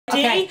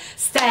Okay.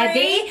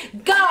 Steady,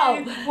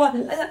 go.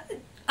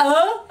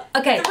 Oh,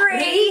 okay.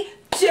 3,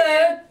 2,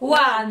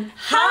 1.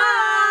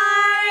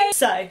 Hi!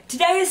 So,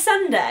 today is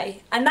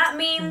Sunday, and that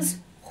means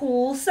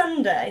Haul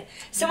Sunday.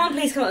 Someone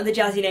please come up with a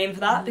jazzy name for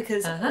that,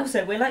 because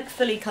also we're like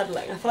fully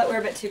cuddling. I feel like we're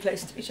a bit too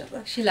close to each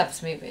other. She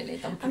loves me, really,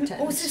 don't pretend.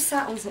 I'm also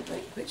sat on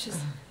something, which is...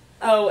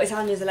 Oh, it's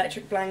Anya's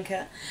electric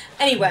blanket.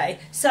 Anyway,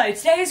 so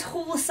today is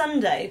Haul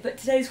Sunday, but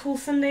today's Haul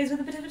Sunday is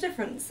with a bit of a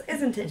difference,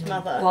 isn't it,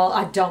 Mother? Well,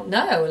 I don't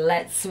know.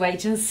 Let's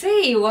wait and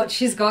see what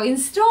she's got in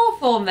store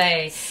for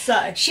me.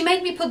 So, she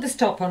made me put this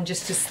top on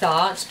just to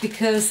start,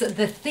 because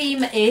the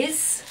theme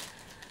is...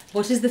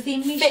 What is the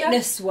theme, Misha?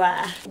 Fitness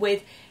wear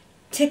with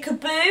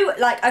Tikiboo.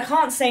 Like, I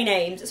can't say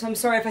names, so I'm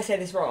sorry if I say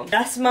this wrong.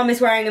 That's Mum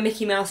is wearing a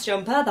Mickey Mouse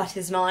jumper, that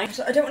is mine.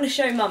 So I don't want to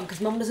show Mum, because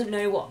Mum doesn't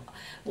know what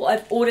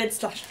I've ordered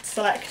 /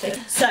 selected.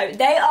 So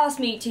they asked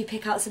me to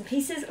pick out some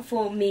pieces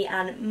for me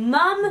and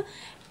Mum,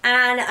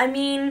 and I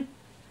mean,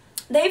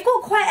 they've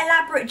got quite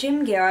elaborate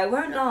gym gear, I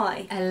won't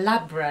lie.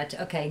 Elaborate.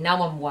 Okay,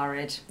 now I'm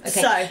worried.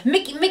 Okay, so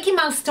Mickey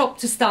Mouse top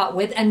to start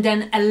with, and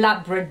then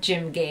elaborate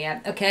gym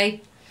gear. Okay,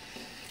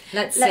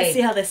 let's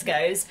see how this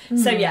goes.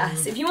 So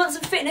yes, if you want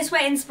some fitness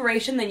wear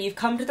inspiration, then you've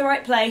come to the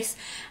right place.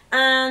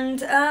 And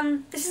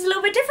this is a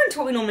little bit different to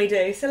what we normally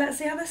do, so let's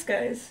see how this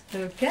goes.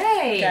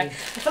 Okay. I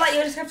feel like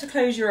you'll just have to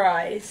close your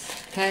eyes.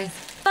 Okay.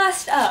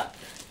 First up.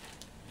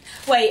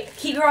 Wait,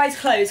 keep your eyes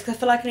closed, because I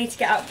feel like I need to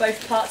get out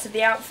both parts of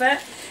the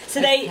outfit.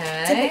 So they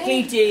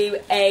typically do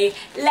a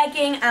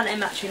legging and a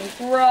matching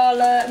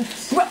bralette.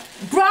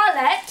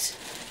 Bralette?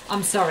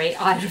 I'm sorry,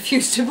 I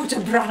refuse to put a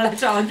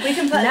bralette on. We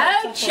can put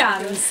no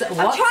chance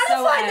whatsoever. I'm trying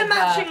to find the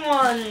matching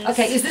ones.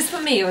 Okay, is this for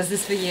me or is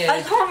this for you?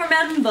 I can't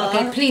remember.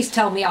 Okay, please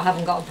tell me I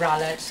haven't got a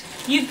bralette.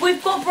 We've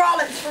got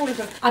bralettes for all of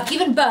them. I've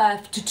given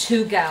birth to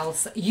 2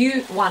 girls.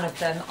 You, one of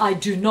them. I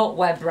do not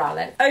wear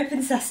bralette.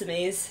 Open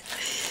sesames.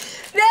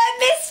 They're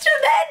Mr.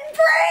 Men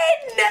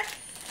print!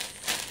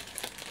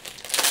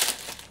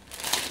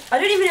 I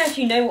don't even know if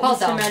you know what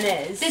Mr. Men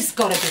is. This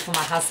gotta be for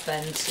my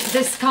husband.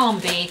 This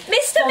can't be.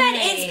 Mr. Men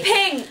is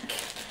pink.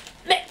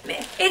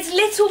 It's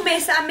Little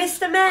Miss and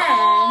Mr. Men.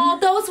 Oh,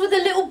 those were the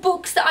little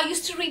books that I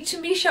used to read to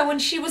Misha when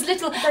she was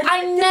little. Yes.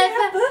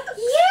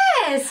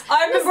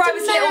 I remember I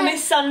was Little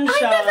Miss Sunshine.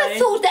 I never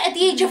thought that at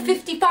the age of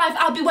 55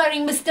 I'd be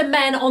wearing Mr.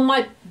 Men on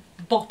my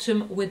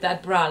bottom with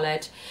that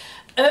bralette.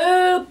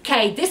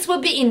 Okay, this will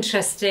be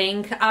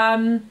interesting.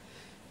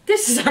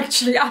 This is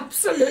actually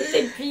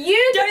absolutely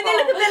beautiful. Don't they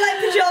look a bit like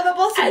pyjama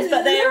bottoms,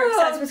 but they are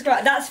acceptable to go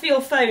out. That's for your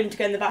phone to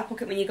go in the back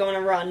pocket when you go on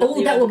a run.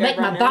 Oh, that will make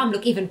my bum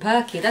look even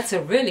perky. That's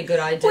a really good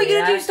idea. What are you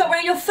going to do? Stop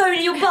wearing your phone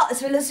in your butt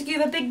so it looks like you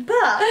have a big butt?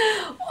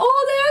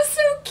 Oh, they are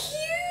so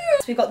cute.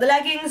 So we've got the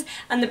leggings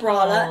and the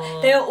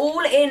bralette. They are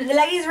all in. The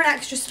leggings are an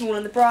extra small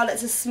and the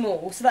bralettes are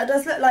small. So that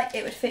does look like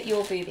it would fit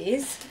your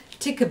boobies.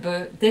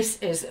 Tikiboo, this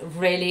is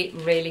really,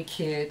 really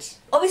cute.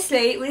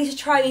 Obviously, we need to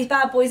try these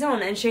bad boys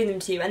on and show them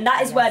to you, and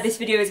that is where this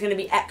video is going to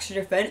be extra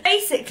different.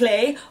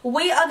 Basically,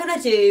 we are going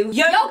to do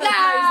yoga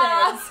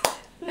poses.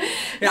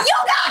 Yoga!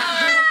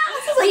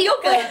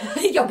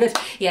 Yogurt. Yogurt.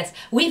 Yes,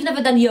 we've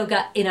never done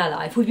yoga in our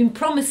life. We've been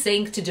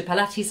promising to do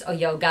Pilates or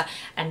yoga,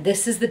 and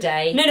this is the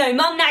day. No,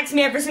 Mum nags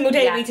me every single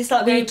day we need to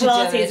start doing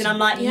Pilates, and I'm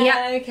like,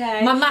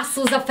 okay. My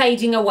muscles are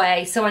fading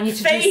away, so I need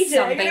to do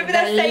something.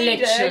 They're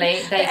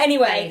literally, they're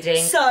anyway,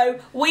 fading. So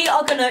we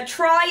are gonna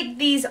try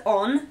these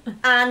on,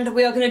 and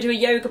we are gonna do a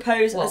yoga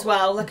pose as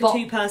well, like a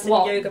 2-person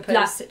yoga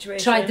pose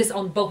situation. Try this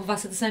on both of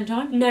us at the same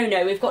time? No,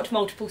 we've got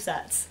multiple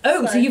sets.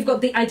 Oh, so you've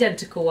got the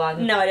identical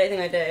one? No, I don't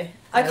think I do.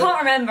 I can't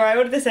remember, I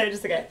ordered this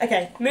ages ago.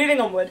 Okay,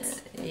 moving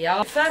onwards.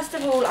 Yeah. First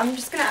of all, I'm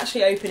just going to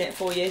actually open it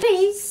for you.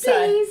 Please.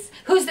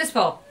 Who's this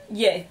for?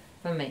 You.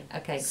 For me,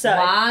 okay. So,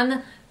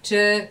 1,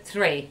 2,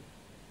 3.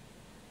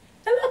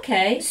 Oh,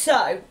 okay.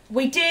 So,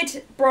 we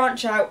did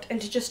branch out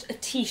into just a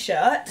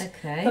t-shirt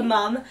for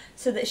Mum,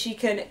 so that she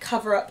can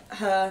cover up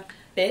her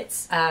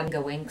bits. Go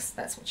wings,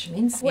 that's what she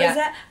means. What is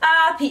it?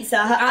 Pizza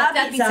Hut,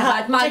 Pizza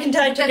Hut, chicken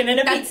turn chicken in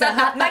a Pizza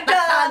Hut,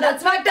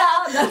 McDonald's.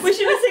 We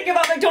should be thinking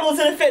about McDonald's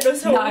in a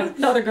fitness hall. No,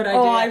 not a good idea.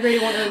 Oh, I really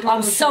want to.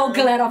 I'm so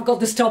glad I've got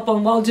the top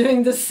on while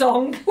doing the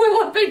song. We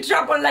won't be in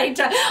trouble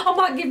later. I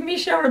might give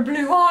Misha a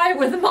blue eye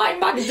with my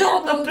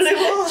McDonald's. A blue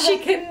eye.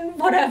 Chicken,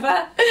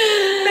 whatever.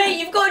 Mate,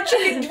 you've got a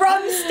chicken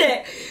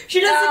drumstick.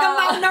 She does like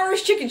a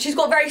malnourished chicken. She's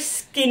got very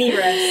skinny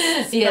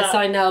wrists. Yes,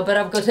 I know, but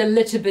I've got a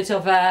little bit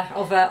of a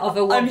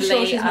wobbly. I'm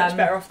sure she's much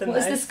better off than What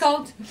is this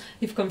called?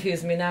 You've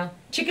confused me now.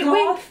 Chicken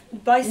wing?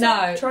 Bicep?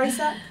 No.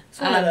 Tricep? It's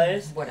one of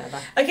those. Whatever.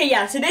 Okay,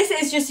 yeah, so this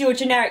is just your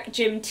generic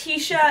gym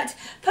t-shirt.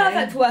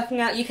 Perfect for working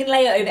out. You can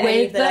lay it over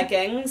any of the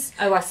leggings.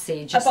 Oh, I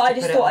see. But I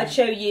just thought I'd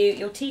show you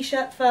your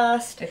t-shirt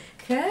first.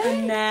 Okay.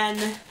 And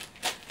then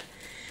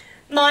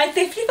my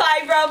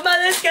 55-year-old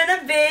mother's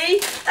gonna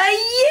be a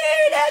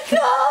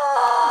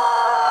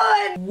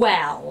unicorn!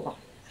 Well.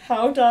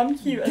 How damn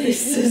cute are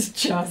This these? is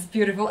just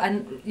beautiful,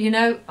 and you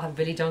know, I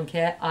really don't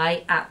care.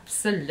 I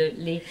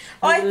absolutely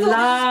I thought this was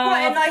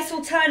quite a nice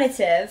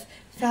alternative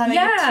for having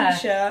a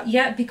t-shirt.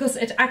 Yeah, because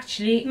it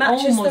actually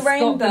matches almost the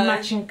rainbow. got the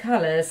matching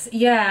colours.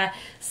 Yeah,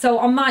 so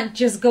I might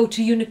just go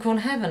to Unicorn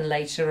Heaven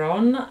later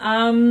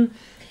on.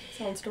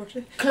 Sounds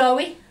dodgy.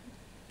 Chloe,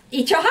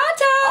 eat your heart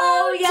out!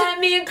 Oh yeah,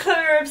 me and Chloe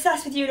are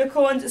obsessed with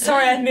unicorns.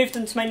 Sorry, I've moved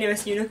on to my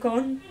newest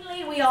unicorn.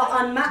 We are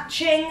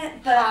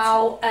unmatching, but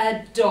how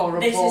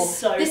adorable! This is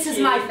so This cute.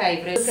 is my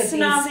favourite. Look at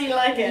Snazzy these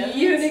leggings.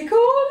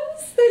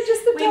 unicorns. They're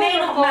just adorable. We may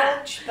not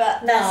match,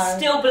 but they're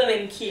still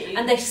blooming cute.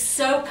 And they're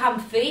so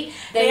comfy.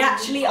 They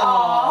actually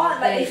are.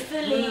 Like they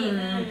fully.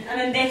 Mm. And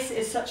then this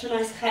is such a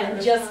nice colour.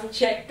 And just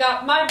check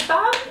out my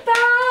bum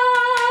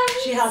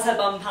pants. She has her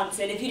bum pants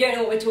in. If you don't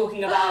know what we're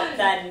talking about,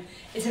 then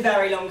it's a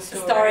very long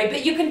story.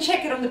 But you can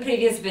check it on the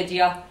previous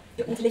video.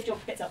 You want to lift your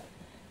hips up.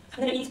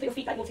 And then you need to put your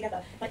feet like more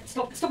together. Like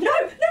stop. No, what did you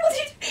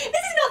do? This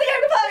is not the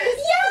yoga pose.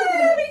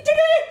 Yeah, we did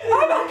it!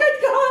 Oh my good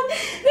God!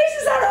 This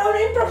is our own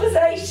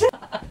improvisation.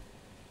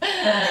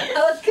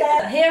 Okay,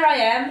 here I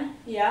am.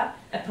 Yeah.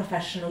 A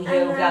professional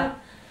yoga.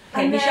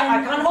 Okay, Misha,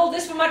 I can't hold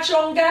this for much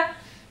longer.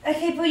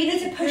 Okay, but you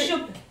need to push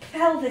your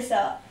pelvis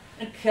up.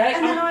 Okay,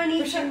 And then I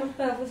need push my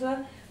pelvis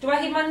up. Do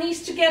I hit my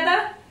knees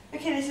together?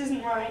 Okay, this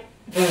isn't right.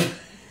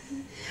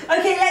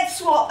 Okay, let's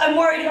swap. I'm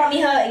worried about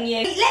me hurting you.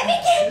 Let me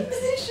get in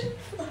position.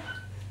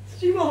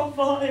 You are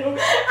vile. Ow,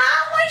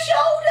 my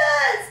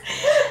shoulders!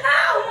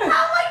 Ow,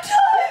 my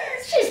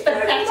toes! She's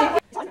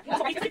pathetic. What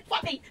are you doing?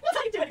 What are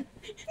you doing?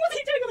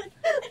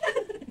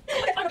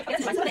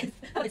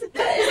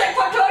 Is that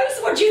quite close?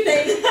 What do you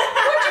think? What do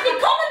you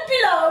think? Comment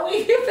below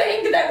if you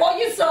think that what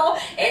you saw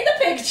in the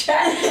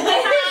picture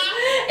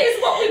is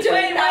what we're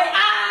doing now.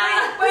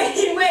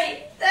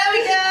 Wait. There we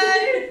go.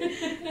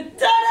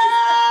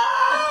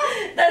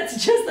 Ta-da! That's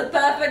just the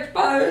perfect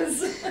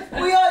pose.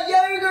 We are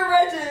yoga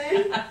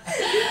ready.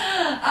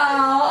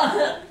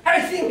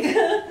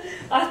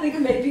 I think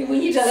maybe we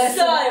need a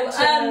lesson.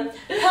 So,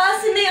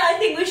 personally, I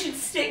think we should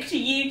stick to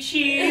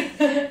YouTube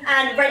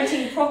and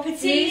renting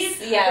properties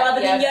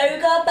rather than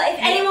yoga. But if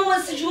anyone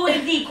wants to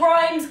join the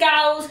Grimes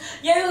Gals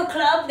Yoga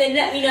Club, then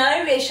let me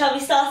know. It shall be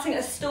starting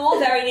at a store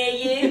very near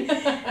you.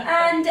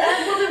 And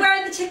we'll be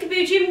wearing the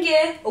Tikiboo gym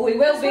gear. Oh, we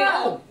will be.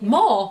 Well.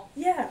 More?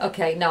 Yeah.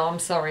 Okay, no, I'm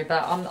sorry,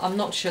 but I'm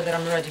not sure that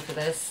I'm ready for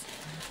this.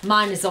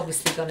 Mine is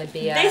obviously going to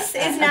be a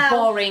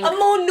boring... a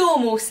more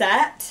normal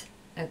set.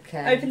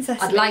 Okay. Open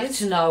sesame. I'd like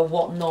to know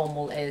what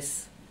normal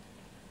is.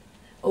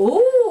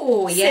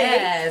 Oh,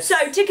 yes. So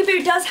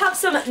Tikiboo does have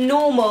some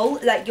normal,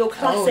 like your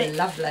classic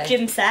lovely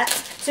gym set.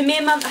 So me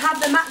and Mum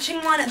have the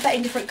matching one, but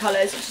in different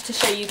colours, just to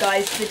show you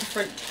guys the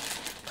different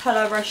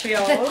colour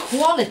ratios. The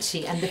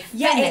quality and the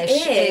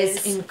finish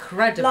is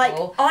incredible. Like,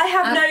 I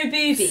have no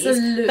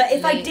boobies, but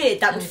if I did,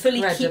 that would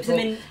fully keep them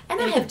in. And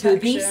I have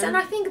boobies, and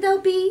I think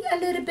they'll be a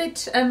little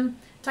bit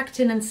tucked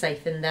in and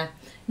safe in there.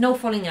 No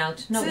falling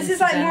out. No. So this is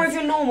like more of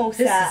your normal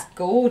set. This is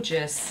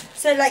gorgeous.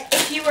 So like,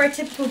 if you were a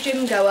typical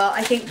gym goer,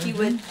 I think you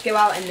would go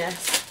out in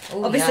this.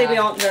 Oh, obviously, we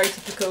aren't very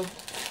typical.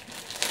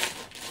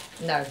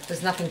 No,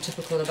 there's nothing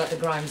typical about the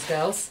Grimes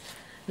girls.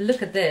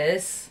 Look at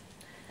this.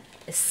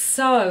 It's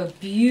so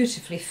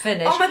beautifully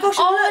finished. Oh my gosh!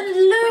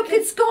 Oh, look,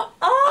 it's got...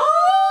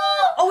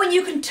 Oh, and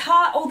you can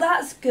tie... Oh,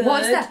 that's good.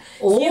 What's that?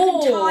 So you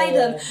can tie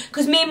them.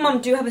 Because me and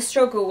Mum do have a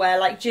struggle where,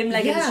 like, gym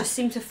leggings just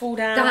seem to fall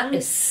down. That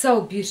is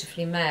so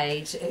beautifully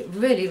made. It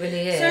really,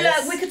 really is. So,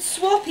 look, we could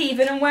swap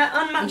even and wear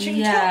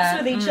unmatching tops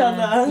with each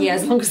other. Yeah,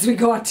 as long as we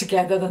go out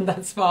together, then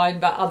that's fine.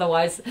 But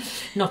otherwise,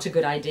 not a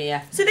good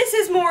idea. So this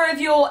is more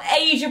of your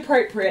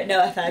age-appropriate,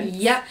 no offence.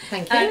 Yep,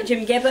 thank you.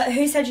 Gym gear, but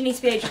who said you need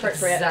to be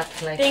age-appropriate?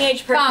 Exactly. Being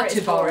age-appropriate Far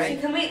too boring.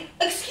 Can we...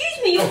 Excuse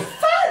me, your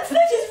fat foot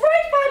is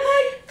right by my...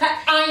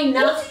 I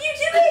know. What are you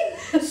doing?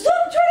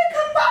 Stop trying to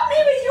come at me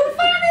with your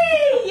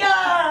fanny!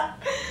 Yeah.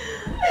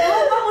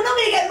 Oh, we're not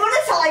going to get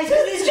monetised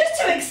because it's just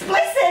too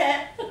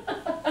explicit.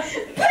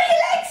 Put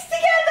your legs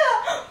together.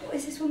 What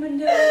is this woman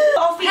doing?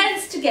 Our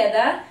hands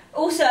together.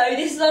 Also,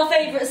 this is our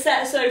favourite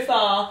set so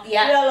far.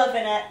 Yeah. We are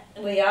loving it.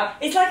 We are.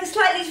 It's like a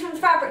slightly different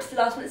fabric to the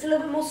last one. It's a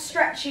little bit more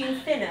stretchy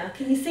and thinner.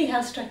 Can you see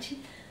how stretchy?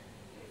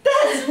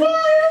 That's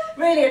wild.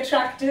 Really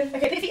attractive.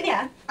 Okay, put your feet in the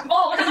air.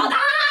 Oh, no,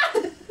 ah!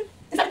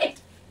 Is that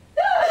it?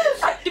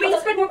 Right, do we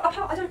spread more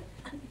apart? I don't...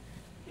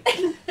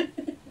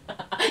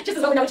 Just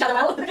as well we know each other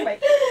well. Okay,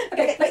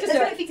 let's just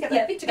do it. Feet together.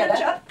 Yeah, feet together.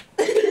 How are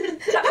we going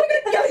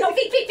to... No,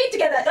 feet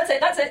together. That's it.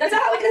 How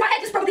are we going to... My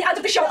head is probably out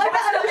of the shot. We're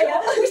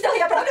still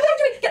here, but I'm going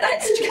to get the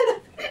heads together.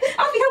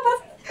 Alfie, help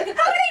us. Okay,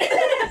 how are we going to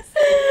do this?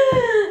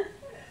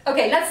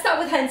 Okay, let's start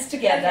with hands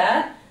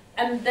together.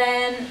 And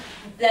then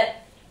the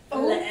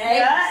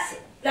legs.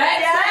 We did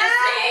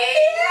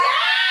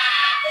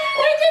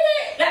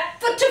it!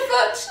 Foot to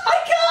foot! I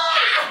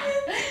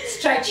can't!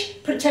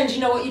 Stretch. Pretend you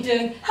know what you're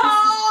doing.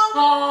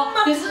 Oh,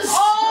 this is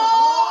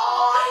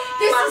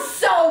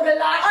so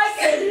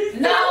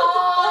relaxing. No,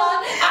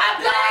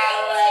 I'm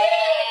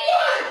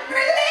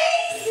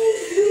release.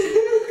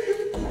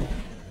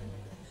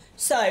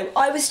 So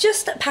I was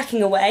just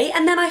packing away,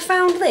 and then I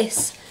found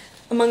this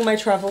among my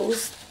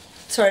travels.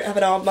 Sorry, I don't have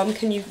an arm, Mum.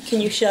 Can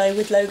you show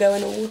with logo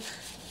and all?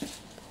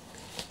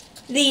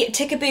 the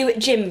Tikiboo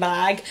gym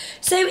bag.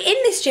 So in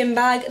this gym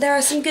bag there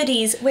are some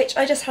goodies which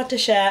I just had to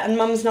share, and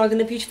Mum's now going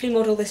to beautifully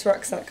model this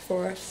rucksack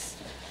for us.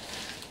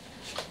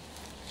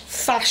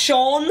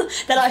 Fashion.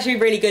 They're actually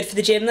really good for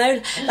the gym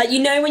though. Like, you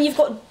know when you've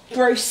got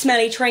gross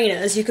smelly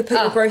trainers, you could put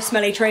your gross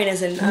smelly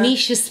trainers in there.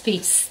 Misha's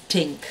feet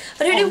stink.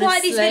 I don't know why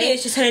these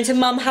videos just turn into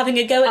Mum having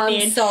a go at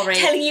me and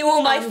telling you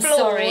all my flaws.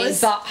 Sorry,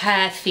 but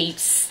her feet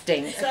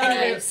stink. So,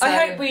 anyway, I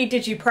hope we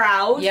did you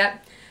proud.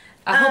 Yep.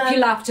 I hope you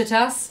laughed at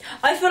us.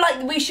 I feel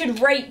like we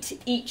should rate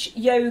each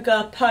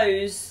yoga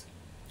pose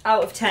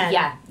out of 10.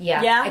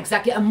 Yeah,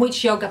 exactly. And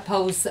which yoga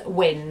pose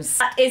wins?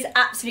 That is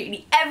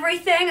absolutely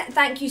everything.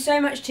 Thank you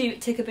so much to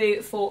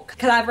Tikiboo for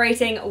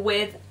collaborating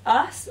with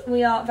us.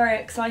 We are very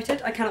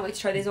excited. I cannot wait to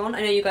try these on.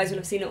 I know you guys will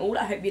have seen it all.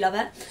 I hope you love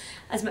it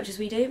as much as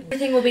we do.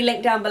 Everything will be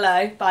linked down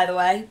below, by the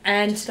way,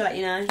 and just to let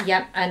you know.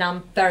 Yep, and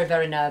I'm very,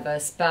 very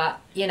nervous, but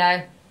you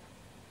know,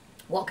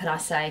 what can I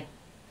say?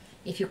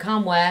 If you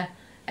can't wear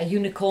a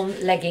unicorn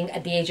legging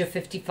at the age of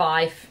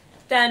 55,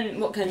 then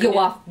what can you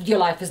do? Your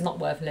life is not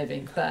worth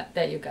living, but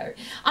there you go.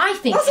 I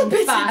think that's a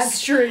bit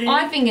extreme.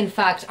 I think in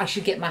fact I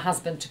should get my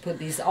husband to put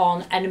these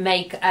on and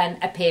make an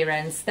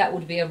appearance. That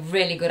would be a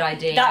really good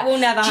idea. That will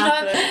never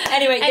happen.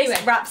 Anyway,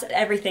 this wraps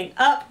everything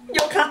up.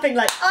 You're clapping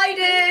like I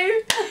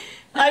do.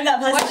 I'm that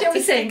person. What shall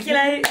we sing?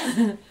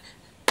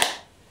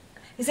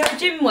 Is there a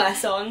gym wear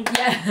song?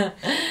 Yeah.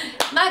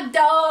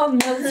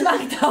 McDonald's,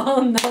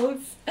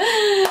 McDonald's.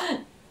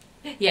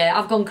 Yeah,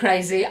 I've gone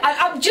crazy.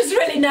 I'm just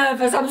really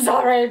nervous, I'm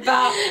sorry,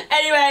 but...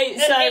 Anyway,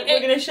 so we're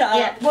going to shut up.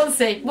 Yeah, we'll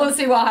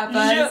see what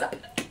happens.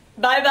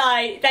 Bye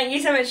bye. Thank you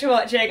so much for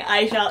watching.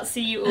 I shall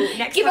see you all next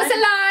time. Give us a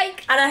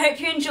like! And I hope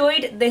you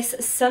enjoyed this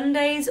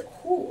Sunday's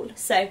haul.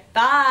 So,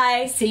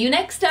 bye. See you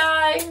next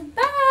time.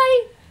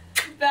 Bye.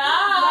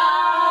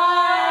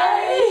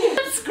 Bye.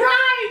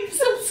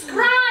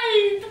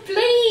 Subscribe,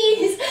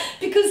 please.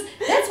 Because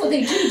that's what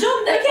they do,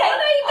 don't they? Okay.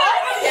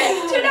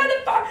 Turn on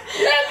the bar.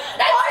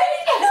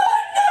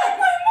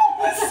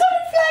 It's so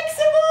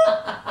flexible.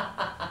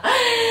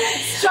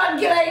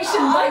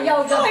 Strangulation by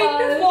yoga I'm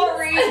kind of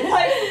worried.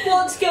 Like,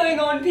 what's going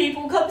on,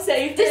 people? Come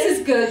save me. This is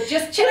good.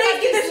 Just check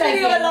out this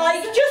video a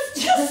like. Just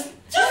because.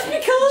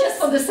 Just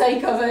for the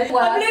sake of it.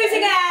 I'm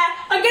losing air.